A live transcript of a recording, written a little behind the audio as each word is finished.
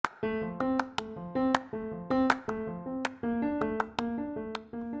Hey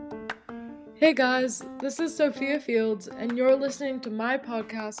guys, this is Sophia Fields, and you're listening to my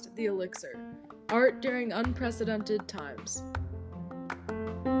podcast, The Elixir, Art During Unprecedented Times.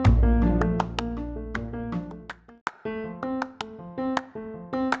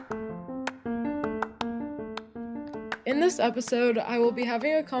 In this episode, I will be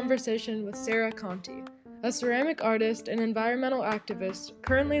having a conversation with Sarah Conti, a ceramic artist and environmental activist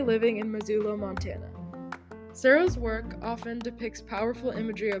currently living in Missoula, Montana. Sarah's work often depicts powerful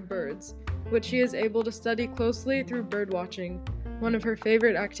imagery of birds, which she is able to study closely through birdwatching, one of her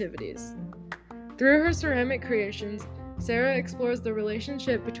favorite activities. Through her ceramic creations, Sarah explores the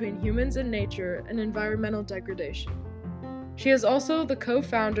relationship between humans and nature and environmental degradation. She is also the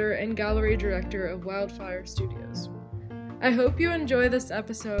co-founder and gallery director of Wildfire Studios. I hope you enjoy this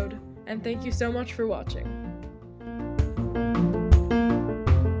episode, and thank you so much for watching.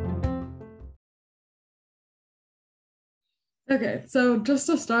 Okay, so just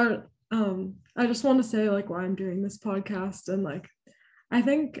to start, I just want to say why I'm doing this podcast, and I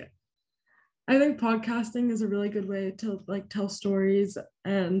think podcasting is a really good way to tell stories,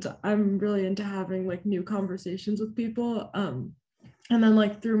 and I'm really into having new conversations with people. And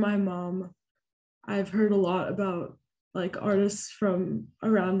then through my mom, I've heard a lot about artists from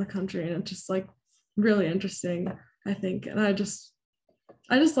around the country, and it's just really interesting, I think. And I just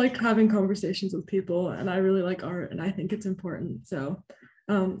like having conversations with people, and I really like art, and I think it's important. So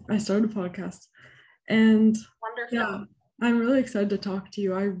I started a podcast, and wonderful. Yeah, I'm really excited to talk to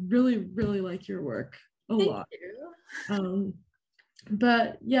you. I really, really like your work a lot. Thank you.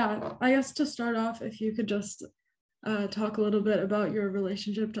 But yeah, I guess to start off, if you could just talk a little bit about your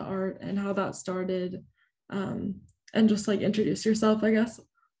relationship to art and how that started, and just introduce yourself, I guess.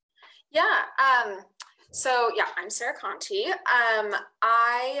 Yeah. I'm Sarah Conti.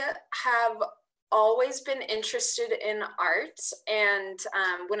 I have always been interested in art, and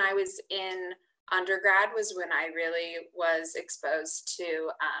when I was in undergrad was when I really was exposed to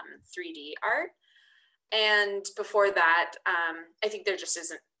 3D art. And before that, I think there just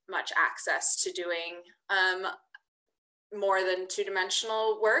isn't much access to doing more than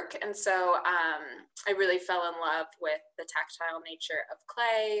two-dimensional work. And so I really fell in love with the tactile nature of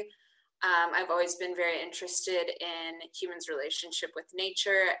clay. I've always been very interested in humans' relationship with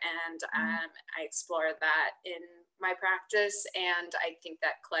nature, and I explore that in my practice. And I think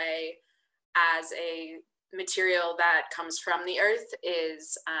that clay as a material that comes from the earth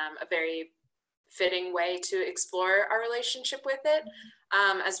is a very fitting way to explore our relationship with it,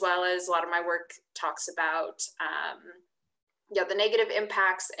 as well as a lot of my work talks about the negative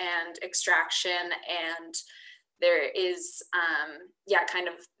impacts and extraction, and there is kind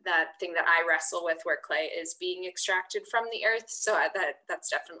of that thing that I wrestle with where clay is being extracted from the earth. So that's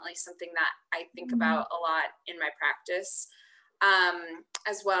definitely something that I think about a lot in my practice,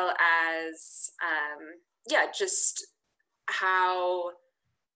 as well as just how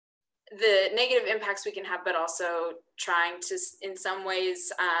the negative impacts we can have, but also trying to, in some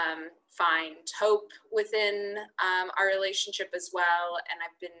ways, find hope within our relationship as well. And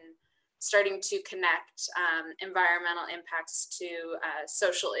I've been starting to connect environmental impacts to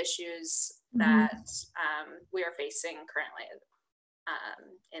social issues that we are facing currently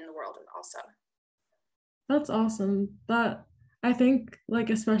in the world also. That's awesome. That I think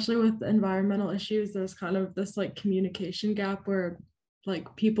especially with environmental issues, there's kind of this communication gap where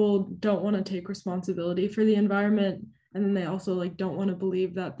people don't want to take responsibility for the environment, and then they also don't want to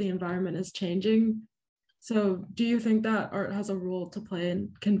believe that the environment is changing. So do you think that art has a role to play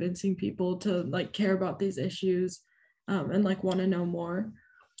in convincing people to care about these issues and want to know more?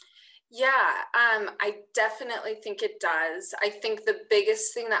 Yeah, I definitely think it does. I think the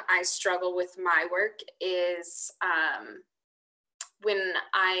biggest thing that I struggle with my work is when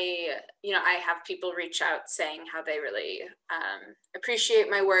I have people reach out saying how they really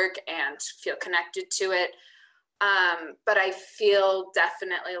appreciate my work and feel connected to it. But I feel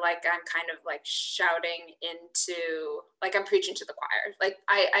definitely like I'm kind of shouting into, I'm preaching to the choir.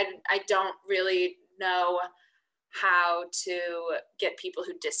 I don't really know how to get people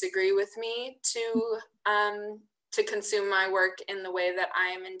who disagree with me to consume my work in the way that I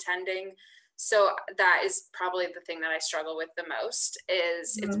am intending. So that is probably the thing that I struggle with the most.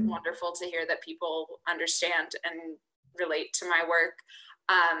 Is it's wonderful to hear that people understand and relate to my work,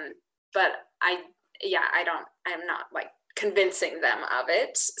 but I'm not convincing them of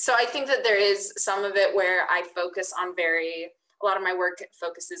it. So I think that there is some of it where I focus on a lot of my work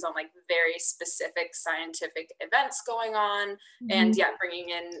focuses on very specific scientific events going on, and bringing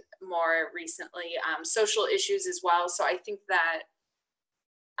in more recently social issues as well. So I think that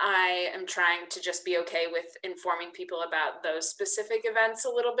I am trying to just be okay with informing people about those specific events a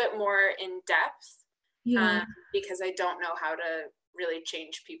little bit more in depth, Yeah, because I don't know how to really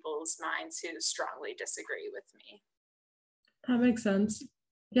change people's minds who strongly disagree with me. that makes sense.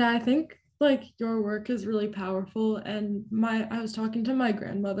 Yeah, I think like your work is really powerful, and my I was talking to my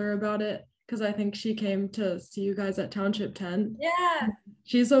grandmother about it because I think she came to see you guys at Township 10. Yeah.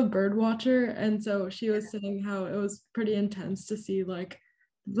 She's a bird watcher, and so she was saying how it was pretty intense to see like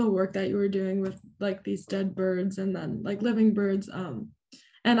the work that you were doing with like these dead birds and then like living birds.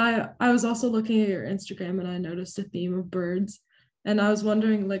 And I was also looking at your Instagram and I noticed a theme of birds. And I was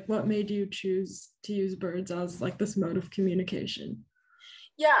wondering like what made you choose to use birds as like this mode of communication?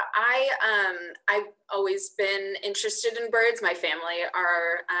 Yeah, I've always been interested in birds. My family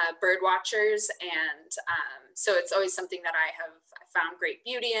are bird watchers, and so it's always something that I have found great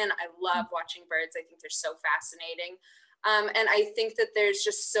beauty in. I love watching birds. I think they're so fascinating, and I think that there's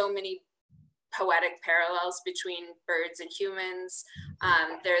just so many poetic parallels between birds and humans.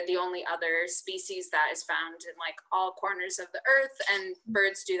 They're the only other species that is found in like all corners of the earth, and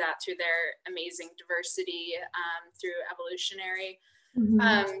birds do that through their amazing diversity, through evolutionary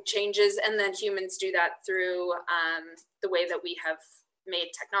changes, and then humans do that through the way that we have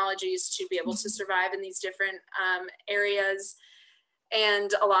made technologies to be able to survive in these different areas.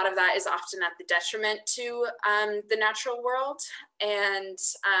 And a lot of that is often at the detriment to the natural world. And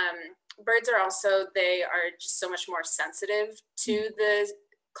birds are also, they are just so much more sensitive to the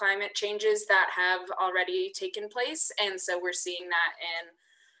climate changes that have already taken place. And so we're seeing that in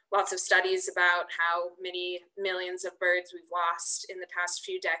lots of studies about how many millions of birds we've lost in the past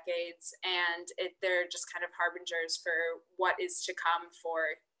few decades. And they're just kind of harbingers for what is to come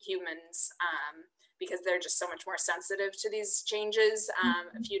for humans, because they're just so much more sensitive to these changes.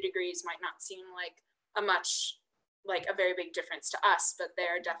 A few degrees might not seem like a very big difference to us, but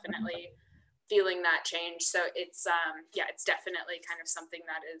they're definitely feeling that change. So it's it's definitely kind of something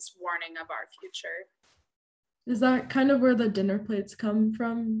that is warning of our future. Is that kind of where the dinner plates come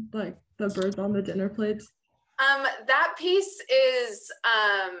from? Like the birds on the dinner plates? That piece is,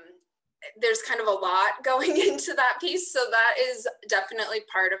 there's kind of a lot going into that piece. So that is definitely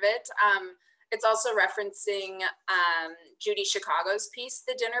part of it. It's also referencing Judy Chicago's piece,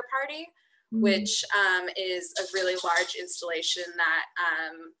 The Dinner Party, which is a really large installation that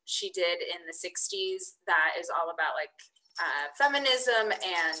she did in the 60s that is all about like feminism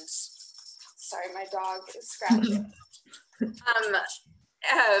and, sorry, my dog is scratching.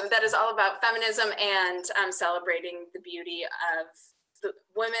 That is all about feminism and celebrating the beauty of the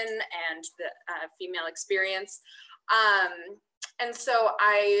women and the female experience. And so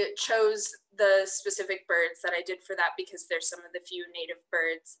I chose the specific birds that I did for that because they're some of the few native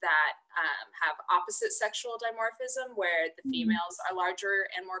birds that have opposite sexual dimorphism, where the females are larger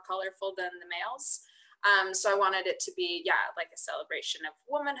and more colorful than the males. So I wanted it to be, like a celebration of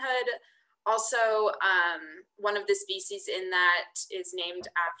womanhood. Also, one of the species in that is named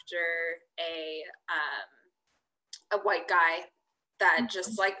after a white guy that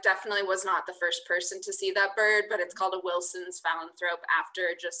just like definitely was not the first person to see that bird, but it's called a Wilson's Phalanthrope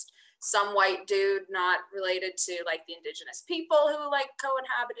after just some white dude not related to like the indigenous people who like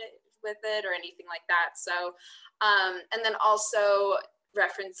co-inhabited with it or anything like that. So, and then also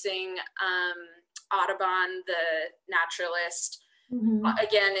referencing Audubon, the naturalist,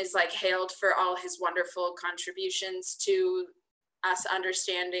 again, is like hailed for all his wonderful contributions to us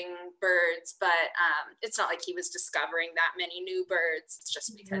understanding birds, but it's not like he was discovering that many new birds. It's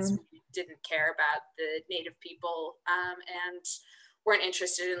just because we didn't care about the native people and weren't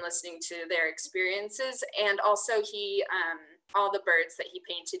interested in listening to their experiences. And also he, all the birds that he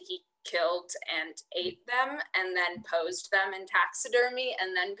painted, he killed and ate them and then posed them in taxidermy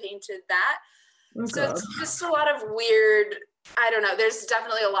and then painted that. So it's just a lot of weird, I don't know, there's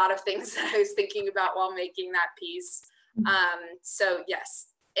definitely a lot of things that I was thinking about while making that piece. So yes,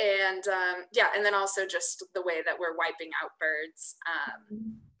 and and then also just the way that we're wiping out birds.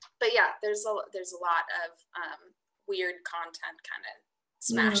 But yeah, there's a lot of weird content kind of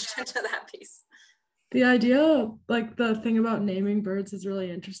smashed into that piece. The idea, like the thing about naming birds is really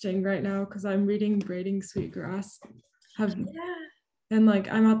interesting right now because I'm reading Braiding Sweetgrass. And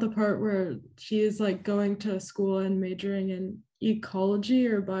like I'm at the part where she is like going to school and majoring in ecology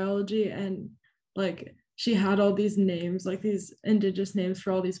or biology, and like she had all these names, like these indigenous names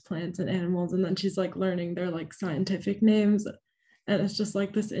for all these plants and animals, and then she's like learning their like scientific names, and it's just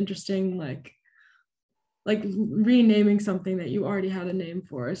like this interesting like renaming something that you already had a name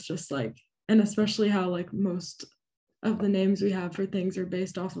for. It's just like, and especially how like most of the names we have for things are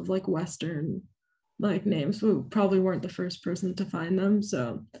based off of like Western like names. We probably weren't the first person to find them,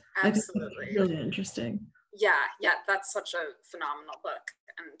 so I think Absolutely. it's really interesting. Yeah, that's such a phenomenal book.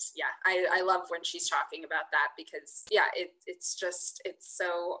 And yeah, I love when she's talking about that, because yeah, it's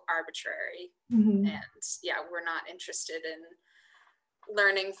so arbitrary. Mm-hmm. And yeah, we're not interested in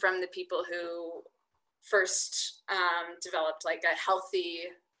learning from the people who first developed like a healthy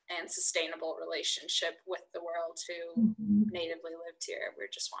and sustainable relationship with the world, who Mm-hmm. natively lived here. We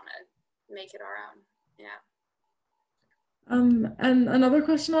just want to make it our own. Yeah. And another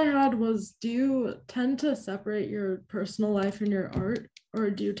question I had was, do you tend to separate your personal life and your art, or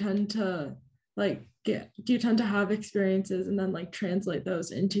do you tend to have experiences and then like translate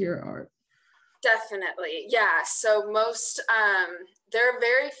those into your art? Definitely. Yeah. So there are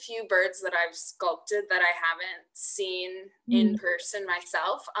very few birds that I've sculpted that I haven't seen in person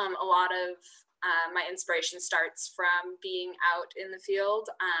myself. A lot of my inspiration starts from being out in the field.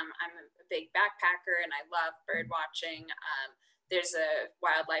 I'm a big backpacker and I love bird watching. There's a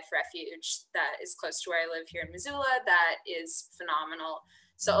wildlife refuge that is close to where I live here in Missoula that is phenomenal.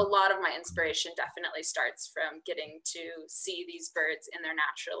 So a lot of my inspiration definitely starts from getting to see these birds in their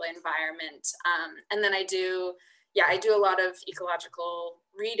natural environment. And then I do a lot of ecological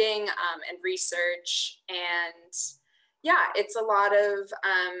reading and research. And yeah, it's a lot of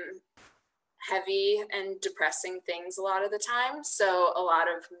heavy and depressing things a lot of the time. So a lot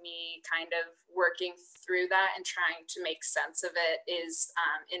of me kind of working through that and trying to make sense of it is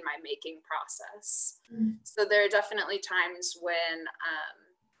in my making process. So there are definitely times when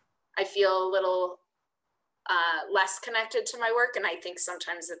I feel a little less connected to my work. And I think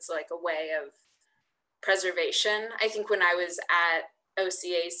sometimes it's like a way of preservation. I think when I was at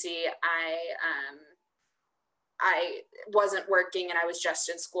OCAC, I wasn't working and I was just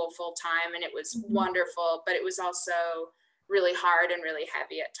in school full time, and it was wonderful, but it was also really hard and really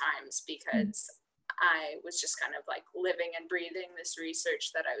heavy at times, because I was just kind of like living and breathing this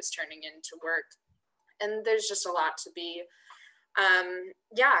research that I was turning into work. And there's just a lot to be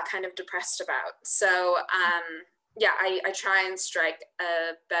kind of depressed about. So I try and strike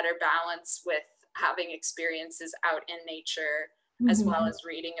a better balance with having experiences out in nature as well as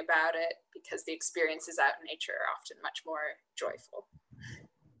reading about it, because the experiences out in nature are often much more joyful.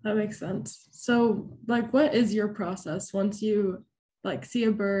 That makes sense. So like, what is your process once you like see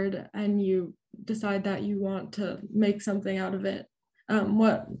a bird and you decide that you want to make something out of it?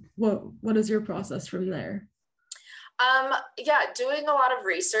 What is your process from there? Doing a lot of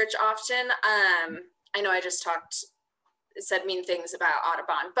research often. I know I just said mean things about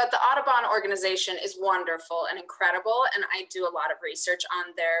Audubon, but the Audubon organization is wonderful and incredible, and I do a lot of research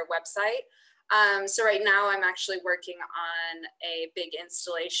on their website. So right now I'm actually working on a big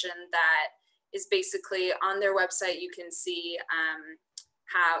installation that is basically on their website. You can see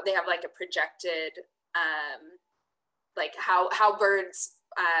how they have like a projected, like how birds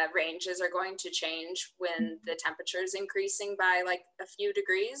ranges are going to change when the temperature is increasing by like a few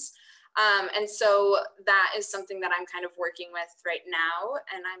degrees. And so that is something that I'm kind of working with right now.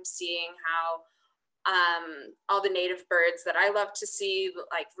 And I'm seeing how all the native birds that I love to see,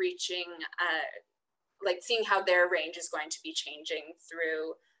 like reaching, like seeing how their range is going to be changing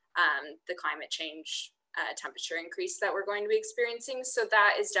through the climate change temperature increase that we're going to be experiencing. So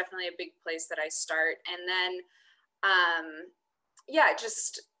that is definitely a big place that I start. And then,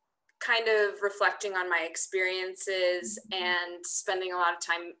 just kind of reflecting on my experiences and spending a lot of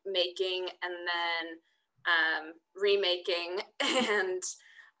time making and then remaking and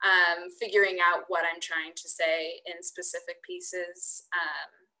figuring out what I'm trying to say in specific pieces.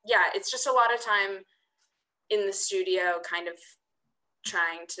 It's just a lot of time in the studio kind of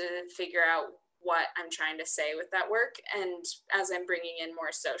trying to figure out what I'm trying to say with that work. And as I'm bringing in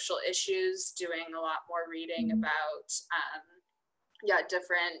more social issues, doing a lot more reading about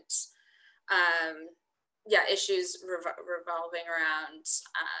different issues revolving around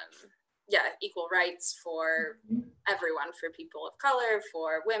equal rights for everyone, for people of color,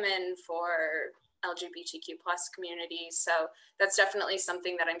 for women, for LGBTQ plus communities. So that's definitely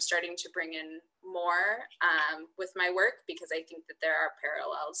something that I'm starting to bring in more with my work, because I think that there are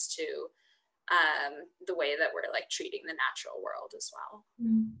parallels to the way that we're like treating the natural world as well.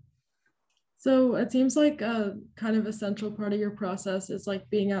 So it seems like a kind of essential part of your process is like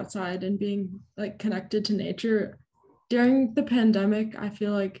being outside and being like connected to nature. During the pandemic, I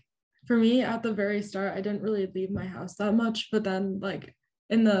feel like for me at the very start, I didn't really leave my house that much, but then like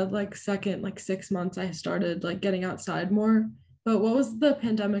in the like second 6 months, I started like getting outside more. But what was the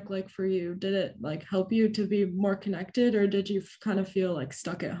pandemic like for you? Did it like help you to be more connected, or did you kind of feel like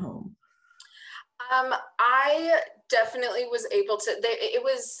stuck at home? I definitely was able to. It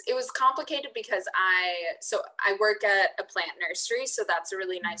was complicated because I work at a plant nursery, so that's a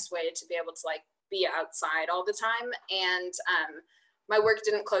really nice way to be able to like be outside all the time. And my work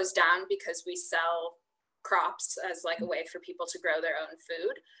didn't close down because we sell crops as like a way for people to grow their own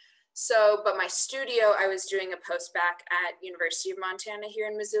food. So, but my studio, I was doing a post-bac at University of Montana here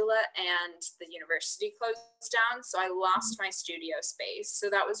in Missoula, and the university closed down. So I lost my studio space. So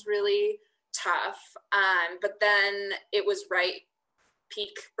that was really tough. But then it was right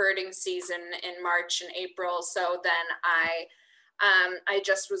peak birding season in March and April. So then I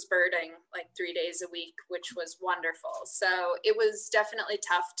just was birding like 3 days a week, which was wonderful. So it was definitely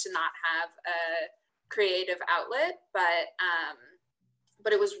tough to not have a creative outlet,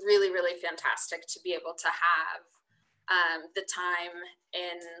 but it was really, really fantastic to be able to have the time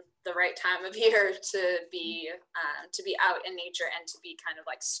in the right time of year to be out in nature and to be kind of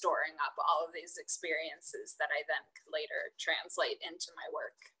like storing up all of these experiences that I then could later translate into my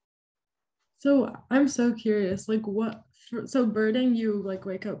work. So I'm so curious, like so birding, you like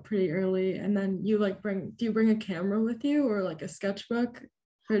wake up pretty early and then you like do you bring a camera with you or like a sketchbook?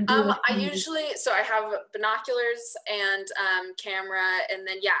 Or do you, I usually, so I have binoculars and camera, and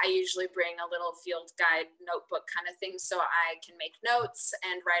then I usually bring a little field guide notebook kind of thing so I can make notes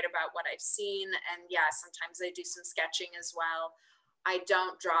and write about what I've seen. And sometimes I do some sketching as well. I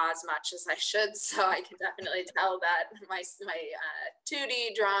don't draw as much as I should, so I can definitely tell that my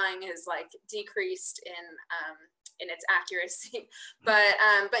 2D drawing is like decreased in its accuracy. But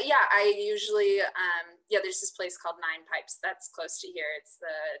I usually there's this place called Nine Pipes that's close to here. It's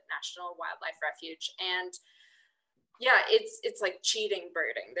the National Wildlife Refuge, and it's like cheating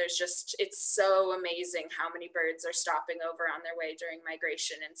birding. It's so amazing how many birds are stopping over on their way during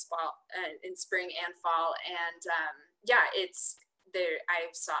migration in spring and fall, and it's there.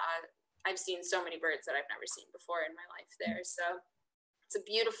 I've seen so many birds that I've never seen before in my life there. So it's a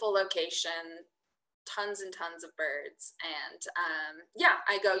beautiful location, tons and tons of birds. And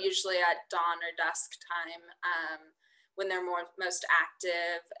I go usually at dawn or dusk time when they're most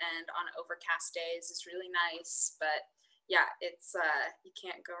active, and on overcast days is really nice. But it's you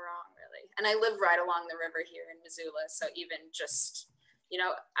can't go wrong really. And I live right along the river here in Missoula, so even just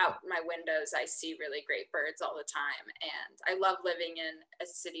out my windows, I see really great birds all the time. And I love living in a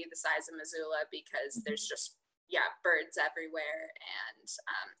city the size of Missoula because there's just, birds everywhere. And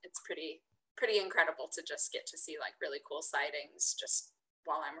it's pretty incredible to just get to see like really cool sightings just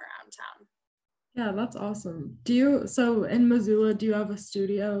while I'm around town. Yeah, that's awesome. So in Missoula, do you have a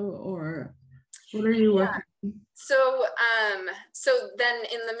studio or what are you working on? So then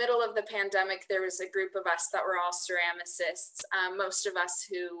in the middle of the pandemic, there was a group of us that were all ceramicists, most of us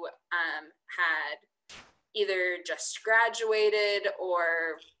who had either just graduated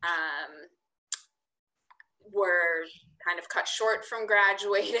or were kind of cut short from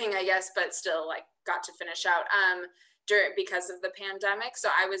graduating, I guess, but still like got to finish out because of the pandemic. So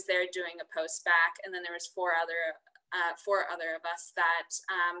I was there doing a post-bac, and then there was four other of us that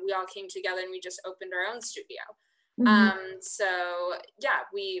we all came together and we just opened our own studio. Mm-hmm.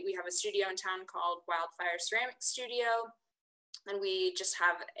 We have a studio in town called Wildfire Ceramic Studio, and we just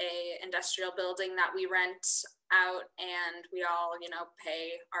have a industrial building that we rent out, and we all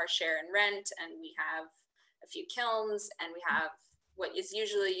pay our share in rent, and we have a few kilns, and we have what is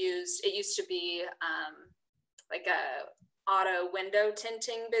usually used. It used to be like a auto window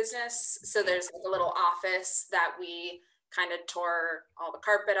tinting business. So there's like a little office that we kind of tore all the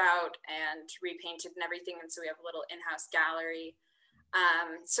carpet out and repainted and everything. And so we have a little in-house gallery.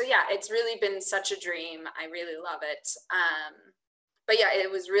 It's really been such a dream. I really love it.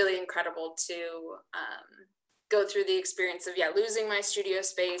 It was really incredible to go through the experience of losing my studio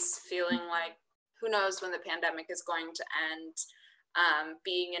space, feeling like who knows when the pandemic is going to end.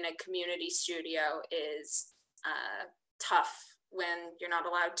 Being in a community studio is tough when you're not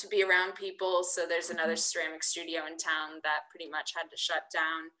allowed to be around people. So there's another ceramic studio in town that pretty much had to shut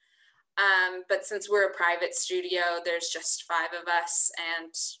down. But since we're a private studio, there's just 5 of us,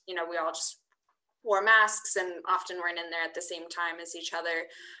 and we all just wore masks and often weren't in there at the same time as each other.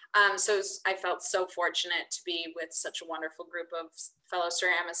 I felt so fortunate to be with such a wonderful group of fellow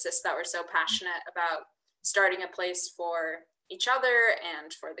ceramicists that were so passionate about starting a place for each other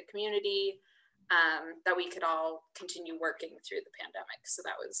and for the community, that we could all continue working through the pandemic. So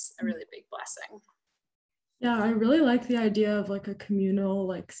that was a really big blessing. Yeah, I really like the idea of like a communal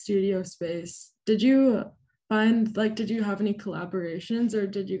like studio space. Did you have any collaborations, or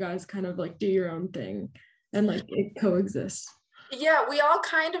did you guys kind of like do your own thing and like it coexist? Yeah, we all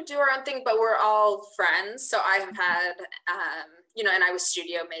kind of do our own thing, but we're all friends. So I have had and I was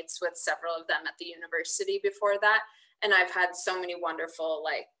studio mates with several of them at the university before that. And I've had so many wonderful,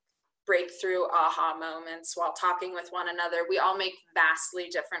 like, breakthrough aha moments while talking with one another. We all make vastly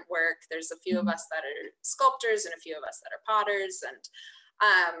different work. There's a few of us that are sculptors and a few of us that are potters.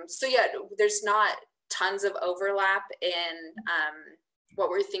 And so, yeah, there's not tons of overlap in what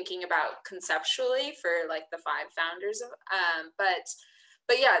we're thinking about conceptually for like the 5 founders of,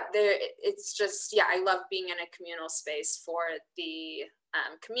 but yeah, it's just, yeah, I love being in a communal space for the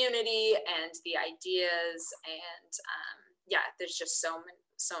community and the ideas, and yeah, there's just so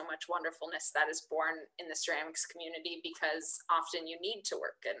much wonderfulness that is born in the ceramics community, because often you need to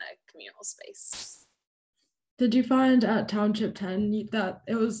work in a communal space. Did you find at Township 10 that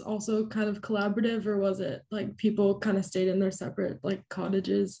it was also kind of collaborative, or was it like people kind of stayed in their separate like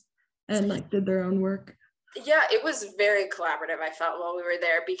cottages and like did their own work? Yeah, it was very collaborative, I felt, while we were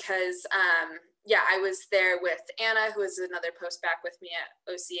there, because yeah, I was there with Anna, who is another post-bac with me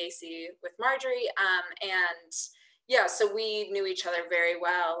at OCAC with Marjorie, and yeah, so we knew each other very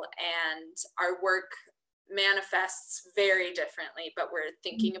well, and our work manifests very differently, but we're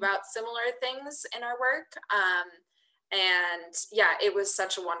thinking about similar things in our work. And yeah, it was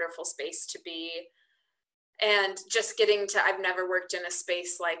such a wonderful space to be. And just getting to, I've never worked in a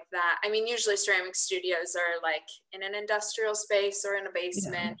space like that. I mean, usually ceramic studios are like in an industrial space or in a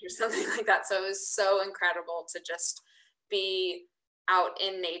basement or something like that. So it was so incredible to just be out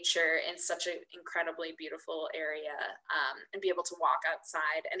in nature in such an incredibly beautiful area, and be able to walk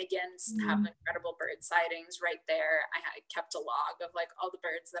outside and again have incredible bird sightings right there. I kept a log of like all the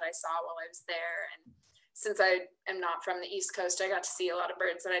birds that I saw while I was there, and since I am not from the East Coast, I got to see a lot of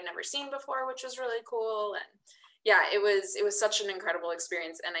birds that I'd never seen before, which was really cool. And yeah, it was such an incredible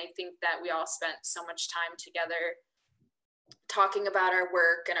experience, and I think that we all spent so much time together talking about our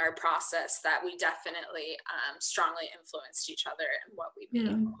work and our process that we definitely strongly influenced each other and what we made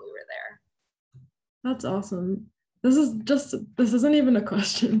while we were there. That's awesome. This isn't even a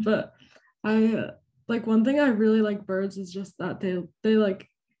question, but I like, one thing I really like birds is just that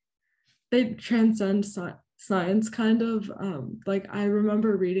they transcend science kind of. Like, I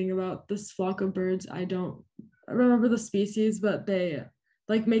remember reading about this flock of birds. I don't remember the species, but they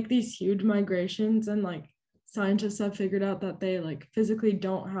like make these huge migrations, and like scientists have figured out that they like physically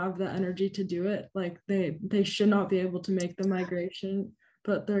don't have the energy to do it. Like they should not be able to make the migration,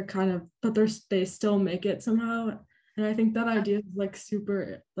 but they still make it somehow. And I think that idea is like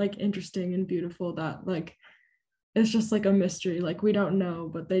super like interesting and beautiful, that like it's just like a mystery, like we don't know,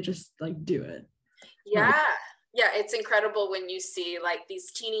 but they just like do it. Yeah. Yeah, it's incredible when you see like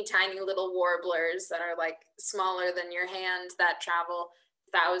these teeny tiny little warblers that are like smaller than your hand that travel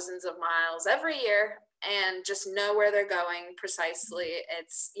thousands of miles every year and just know where they're going precisely.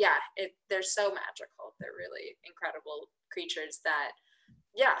 They're so magical. They're really incredible creatures that,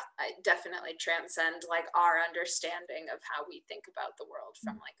 yeah, definitely transcend like our understanding of how we think about the world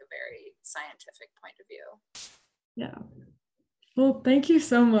from like a very scientific point of view. Yeah. Well, thank you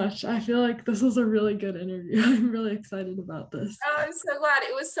so much. I feel like this was a really good interview. I'm really excited about this. Oh, I'm so glad.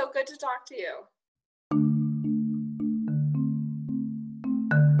 It was so good to talk to you.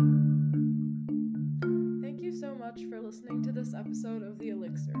 Thank you so much for listening to this episode of The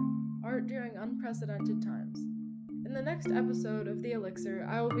Elixir, Art During Unprecedented Times. In the next episode of The Elixir,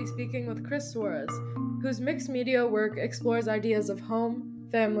 I will be speaking with Chris Suarez, whose mixed media work explores ideas of home,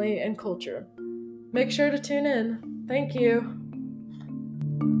 family, and culture. Make sure to tune in. Thank you.